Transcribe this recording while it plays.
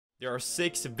There are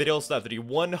 6 videos left of the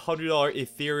 $100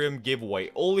 Ethereum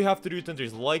giveaway. All you have to do to enter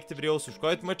is like the video,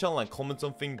 subscribe to my channel, and comment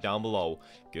something down below.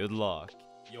 Good luck.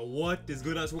 Yo, what is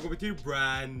good, guys? Welcome back to a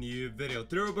brand new video.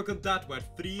 Today we're back on that. We're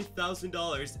at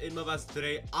 $3,000 in my basket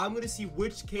today. I'm gonna see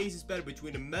which case is better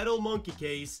between the MetalMonkey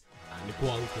Case and the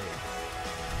Kuang Case.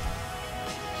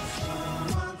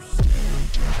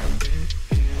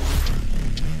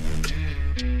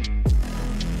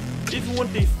 If you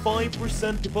want a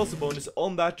 5% deposit bonus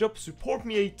on that job, support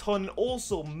me a ton, and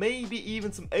also maybe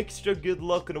even some extra good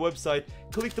luck on the website,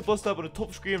 click the plus tab on the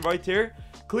top screen right here,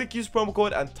 click use promo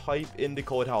code and type in the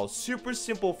code HOUSE. Super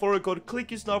simple for a code,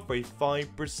 click use now for a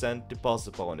 5%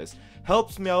 deposit bonus.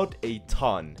 Helps me out a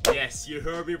ton. Yes, you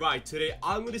heard me right. Today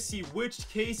I'm going to see which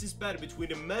case is better between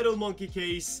the MetalMonkey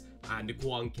Case and the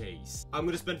Kuang Case. I'm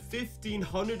gonna spend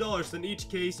 $1,500 on each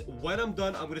case. When I'm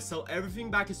done, I'm gonna sell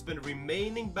everything back and spend the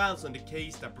remaining balance on the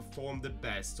case that performed the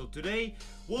best. So today,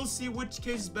 we'll see which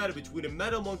case is better between the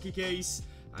MetalMonkey Case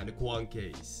and the Kuang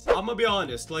Case. I'm gonna be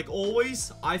honest, like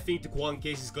always, I think the Kuang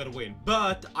Case is gonna win.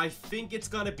 But I think it's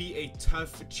gonna be a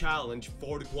tough challenge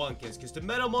for the Kuang Case, because the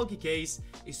MetalMonkey Case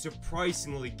is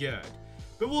surprisingly good.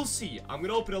 But we'll see. I'm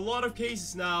gonna open a lot of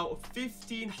cases now.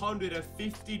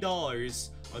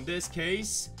 $1,550 on this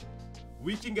case.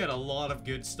 We can get a lot of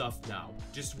good stuff now.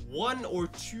 Just 1 or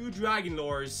 2 Dragon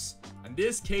Lores, and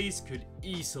this case could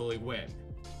easily win.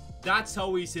 That's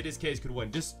how easy this case could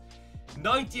win. Just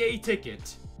 98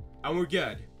 ticket, and we're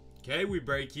good. Okay, we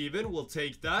break even. We'll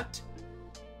take that.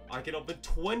 I can open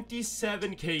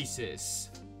 27 cases.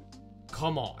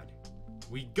 Come on.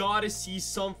 We gotta see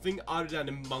something other than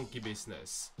the monkey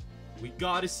business. We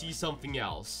gotta see something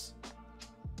else.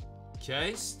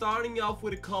 Okay, starting off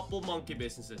with a couple monkey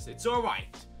businesses. It's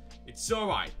alright. It's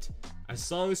alright.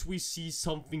 As long as we see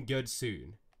something good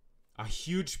soon. A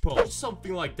huge post.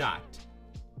 Something like that.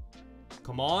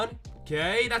 Come on.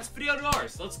 Okay, that's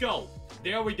 $300. Let's go.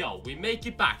 There we go. We make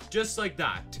it back just like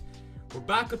that. We're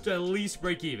back up to at least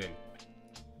break even.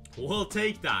 We'll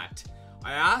take that.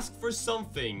 I asked for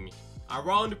something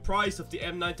around the price of the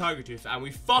M9 Tiger Tooth, and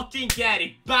we fucking get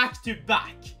it back to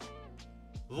back.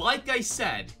 Like I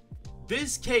said,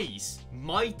 this case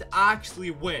might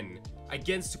actually win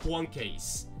against the Kuang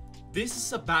Case. This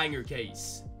is a banger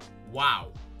case.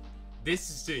 Wow. This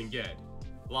is doing good.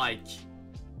 Like,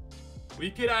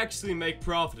 we could actually make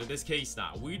profit in this case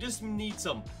now. We just need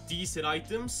some decent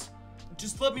items.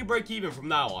 Just let me break even from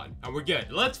now on, and we're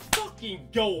good. Let's fucking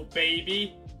go,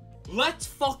 baby. Let's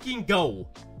fucking go.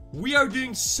 We are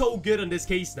doing so good on this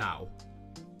case now.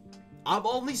 I've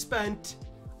only spent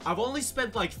like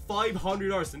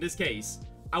 $500 in this case,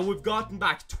 and we've gotten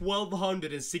back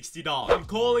 $1,260. I'm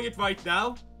calling it right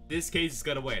now. This case is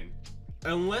gonna win.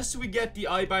 Unless we get the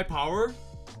iBuy power,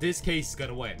 this case is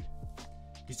gonna win.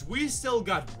 Because we still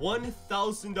got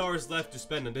 $1,000 left to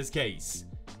spend on this case.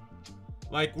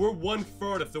 Like, we're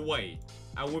 1/3 of the way,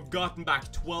 and we've gotten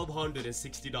back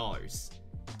 $1,260.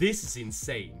 This is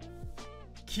insane.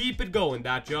 Keep it going,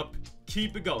 that job.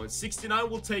 Keep it going. 69,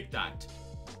 we'll take that.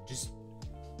 Just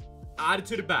add it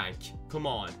to the bank. Come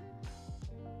on.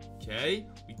 Okay,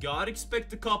 we gotta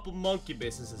expect a couple monkey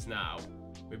businesses now.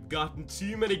 We've gotten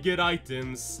too many good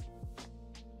items.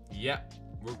 Yep,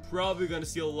 we're probably gonna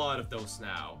see a lot of those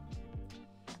now.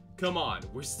 Come on,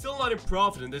 we're still not in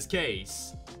profit in this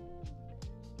case.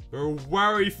 We're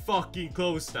very fucking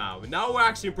close now. Now we're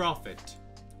actually in profit.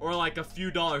 Or like a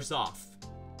few dollars off.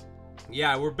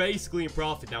 Yeah, we're basically in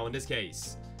profit now in this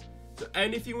case. So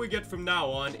anything we get from now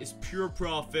on is pure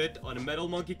profit on the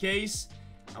MetalMonkey Case.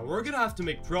 And we're gonna have to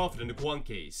make profit in the Kuang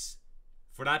Case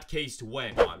for that case to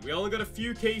win. We only got a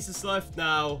few cases left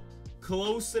now.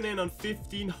 Closing in on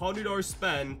 $1,500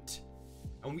 spent.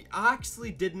 And we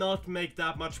actually did not make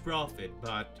that much profit.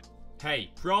 But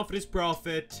hey, profit is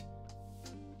profit.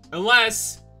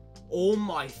 Unless... oh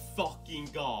my fucking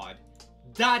god.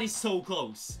 That is so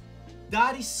close.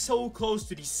 That is so close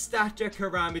to the Statia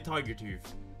Karami Tiger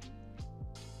Tooth.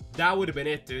 That would have been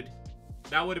it, dude.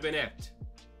 That would have been it.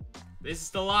 This is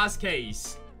the last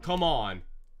case. Come on.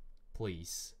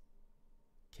 Please.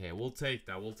 Okay, we'll take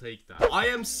that. We'll take that. I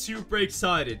am super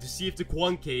excited to see if the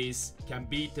Kuang Case can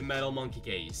beat the MetalMonkey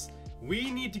Case.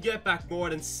 We need to get back more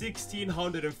than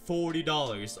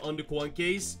 $1,640 on the Kuang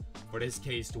Case for this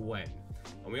case to win.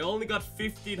 And we only got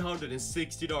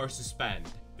 $1,560 to spend.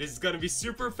 This is gonna be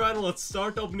super fun. Let's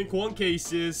start opening Kuang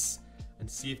Cases and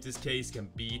see if this case can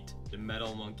beat the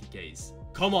MetalMonkey Case.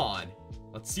 Come on.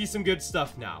 Let's see some good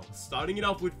stuff now. Starting it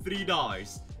off with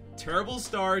 $3. Terrible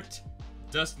start.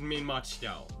 Doesn't mean much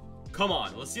though. Come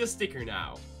on. Let's see a sticker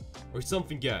now. Or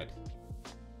something good.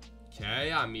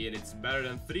 Okay, I mean, it's better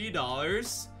than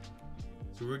 $3.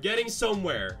 So we're getting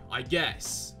somewhere, I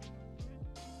guess.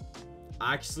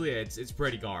 Actually, it's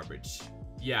pretty garbage.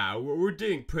 Yeah, we're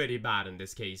doing pretty bad in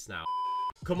this case now.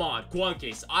 Come on, Kuang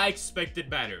Case. I expected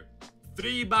better.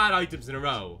 3 bad items in a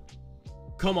row.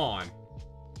 Come on.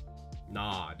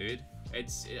 Nah, dude.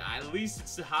 At least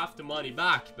it's half the money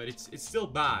back, but it's still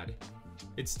bad.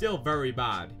 It's still very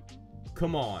bad.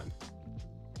 Come on.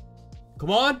 Come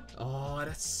on. Oh,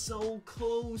 that's so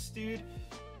close, dude.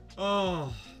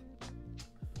 Oh.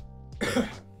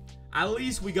 At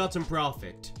least we got some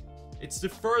profit. It's the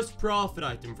first profit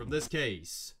item from this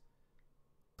case.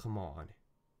 Come on.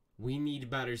 We need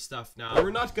better stuff now. We're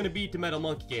not gonna beat the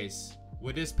MetalMonkey Case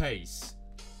with this pace.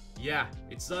 Yeah,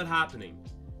 it's not happening.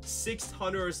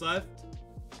 600 left.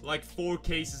 Like 4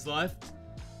 cases left.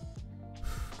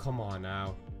 Come on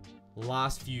now.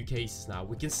 Last few cases now.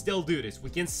 We can still do this. We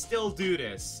can still do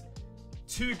this.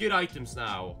 2 good items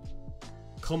now.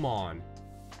 Come on.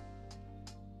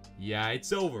 Yeah,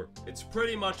 it's over. It's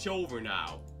pretty much over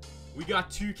now. We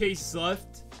got 2 cases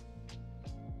left.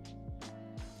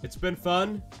 It's been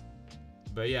fun.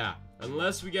 But yeah,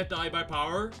 unless we get the Eye by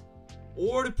Power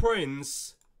or the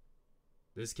Prince,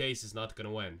 this case is not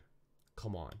gonna win.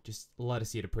 Come on, just let us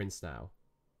see the Prince now.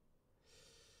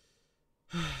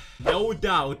 No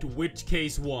doubt which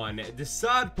case won. The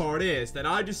sad part is that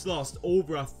I just lost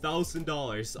over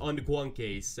 $1,000 on the Kuang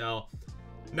Case. So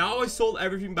now I sold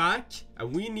everything back,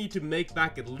 and we need to make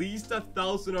back at least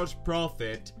 $1,000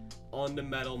 profit on the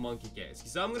MetalMonkey Case.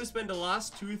 Because I'm gonna spend the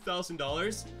last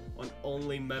 $2,000 on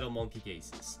only MetalMonkey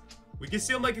Cases. We can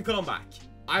still make a comeback.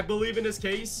 I believe in this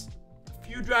case. A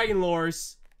few Dragon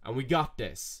Lores, and we got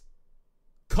this.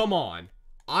 Come on.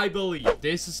 I believe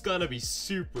this is gonna be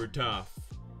super tough.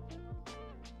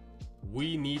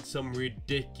 We need some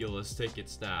ridiculous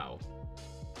tickets now.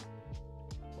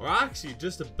 Or actually,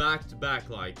 just a back-to-back,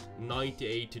 like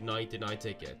 98 to 99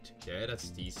 ticket. Okay, that's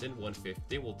decent.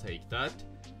 150, we'll take that.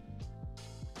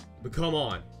 But come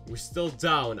on, we're still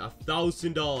down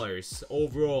 $1,000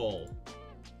 overall.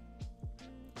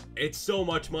 It's so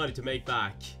much money to make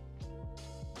back.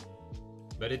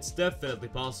 But it's definitely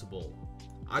possible.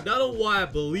 I don't know why I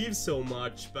believe so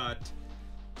much, but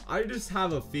I just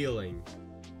have a feeling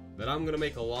that I'm gonna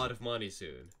make a lot of money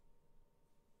soon.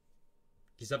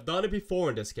 Because I've done it before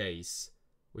in this case.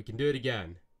 We can do it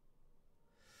again.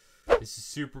 This is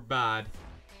super bad.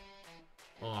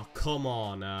 Oh, come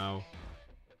on now.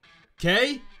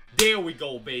 Okay, there we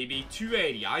go, baby.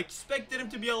 280. I expected him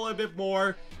to be a little bit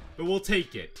more, but we'll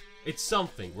take it. It's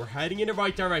something. We're heading in the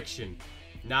right direction.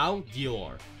 Now,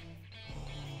 dealer.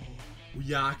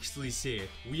 We actually see it.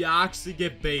 We actually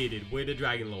get baited with a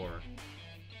Dragon Lore.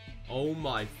 Oh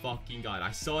my fucking god.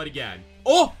 I saw it again.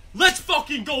 Oh, let's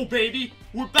fucking go, baby.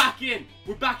 We're back in.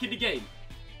 We're back in the game.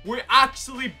 We're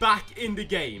actually back in the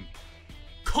game.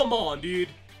 Come on, dude.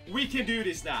 We can do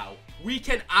this now. We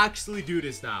can actually do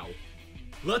this now.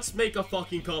 Let's make a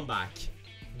fucking comeback.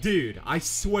 Dude, I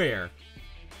swear.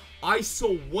 I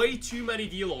saw way too many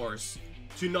dealers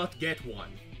to not get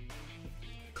one.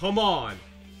 Come on.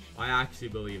 I actually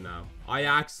believe now. I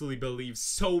actually believe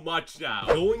so much now.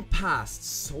 Going past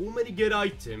so many good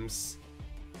items,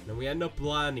 and then we end up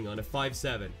landing on a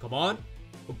 5-7. Come on.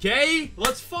 Okay,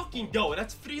 let's fucking go.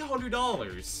 That's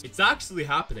 $300. It's actually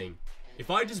happening. If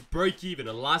I just break even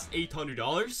on the last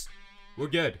 $800, we're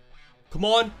good. Come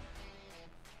on.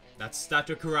 That's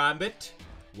Statue Karambit.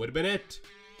 Would have been it.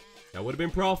 That would have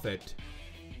been profit.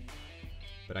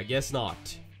 But I guess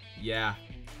not. Yeah.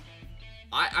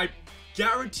 I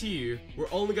guarantee you,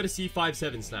 we're only gonna see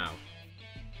 5-7s now.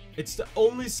 It's the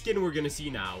only skin we're gonna see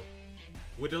now.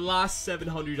 With the last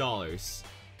 $700.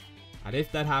 And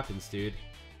if that happens, dude,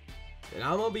 then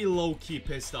I'm gonna be low-key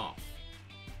pissed off.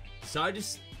 So I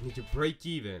just need to break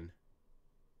even.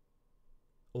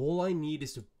 All I need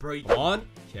is to break on.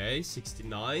 Okay,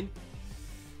 69.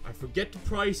 I forget the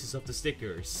prices of the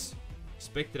stickers.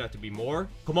 Expected that to be more.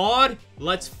 Come on,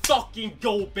 let's fucking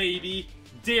go, baby.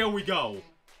 There we go.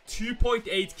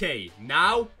 2.8k.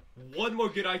 Now, one more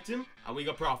good item, and we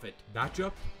got profit. That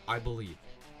drop, I believe.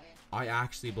 I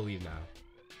actually believe now.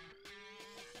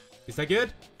 Is that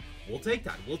good? We'll take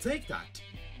that. We'll take that.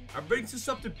 That brings us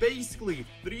up to basically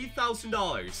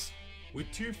 $3,000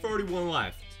 with 231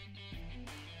 left.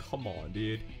 Come on,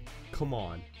 dude. Come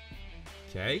on.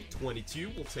 Okay,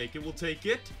 22. We'll take it. We'll take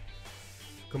it.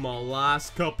 Come on,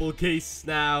 last couple cases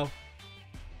now.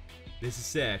 This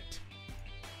is it.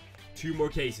 2 more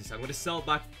cases. I'm going to sell it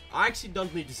back. I actually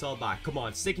don't need to sell it back. Come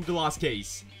on, second to last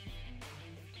case.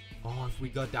 Oh, if we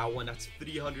got that one, that's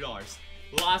 $300.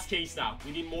 Last case now.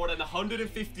 We need more than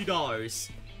 $150.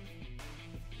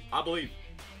 I believe.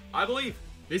 I believe.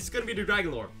 This is gonna be the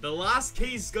Dragon Lore. The last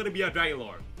case is gonna be a Dragon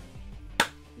Lore.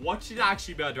 What should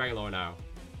actually be a Dragon Lore now?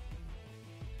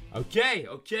 Okay,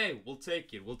 we'll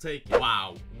take it,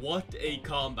 Wow, what a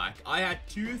comeback. I had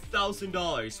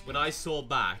 $2,000 when I sold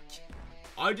back.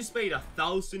 I just made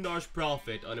 $1,000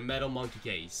 profit on a MetalMonkey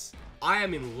case. I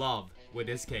am in love with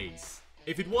this case.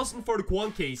 If it wasn't for the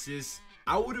Kuang cases,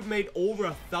 I would have made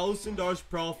over $1,000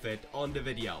 profit on the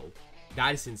video.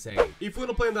 That is insane. If you want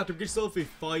to play on that, get yourself a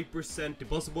 5%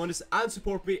 deposit bonus and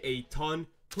support me a ton.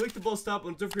 Click the bus tab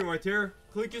on the screen right here.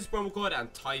 Click use promo code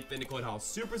and type in the code HOUSE.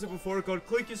 Super simple for the code.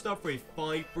 Click your stuff for a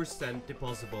 5%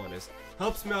 deposit bonus.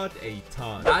 Helps me out a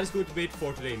ton. That is going to be it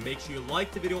for today. Make sure you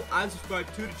like the video and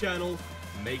subscribe to the channel.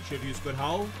 Make sure to use code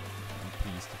HOUSE.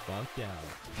 And peace the fuck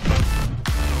out.